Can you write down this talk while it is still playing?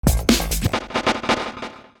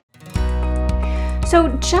So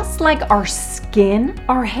just like our skin,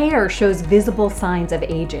 our hair shows visible signs of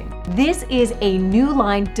aging. This is a new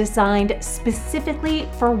line designed specifically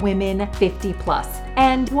for women 50 plus.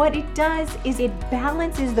 And what it does is it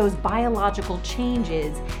balances those biological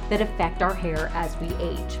changes that affect our hair as we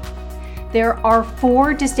age. There are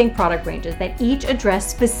 4 distinct product ranges that each address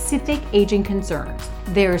specific aging concerns.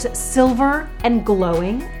 There's silver and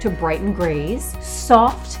glowing to brighten grays,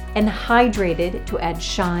 soft and hydrated to add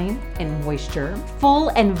shine and moisture, full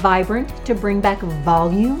and vibrant to bring back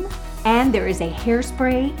volume, and there is a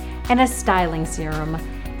hairspray and a styling serum,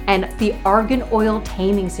 and the argan oil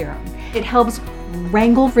taming serum. It helps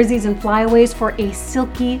wrangle frizzies and flyaways for a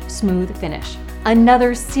silky, smooth finish.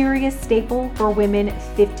 Another serious staple for women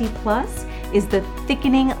 50 plus is the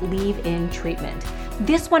thickening leave-in treatment.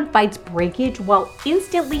 This one fights breakage while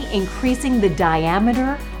instantly increasing the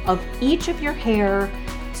diameter of each of your hair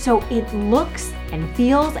so it looks and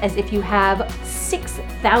feels as if you have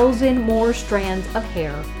 6,000 more strands of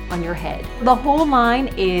hair on your head. The whole line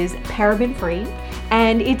is paraben-free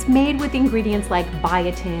and it's made with ingredients like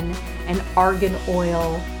biotin and argan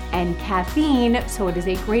oil and caffeine, so it is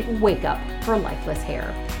a great wake up for lifeless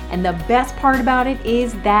hair. And the best part about it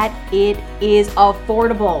is that it is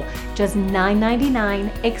affordable, just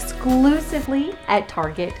 $9.99 exclusively at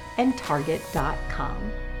Target and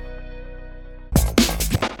Target.com.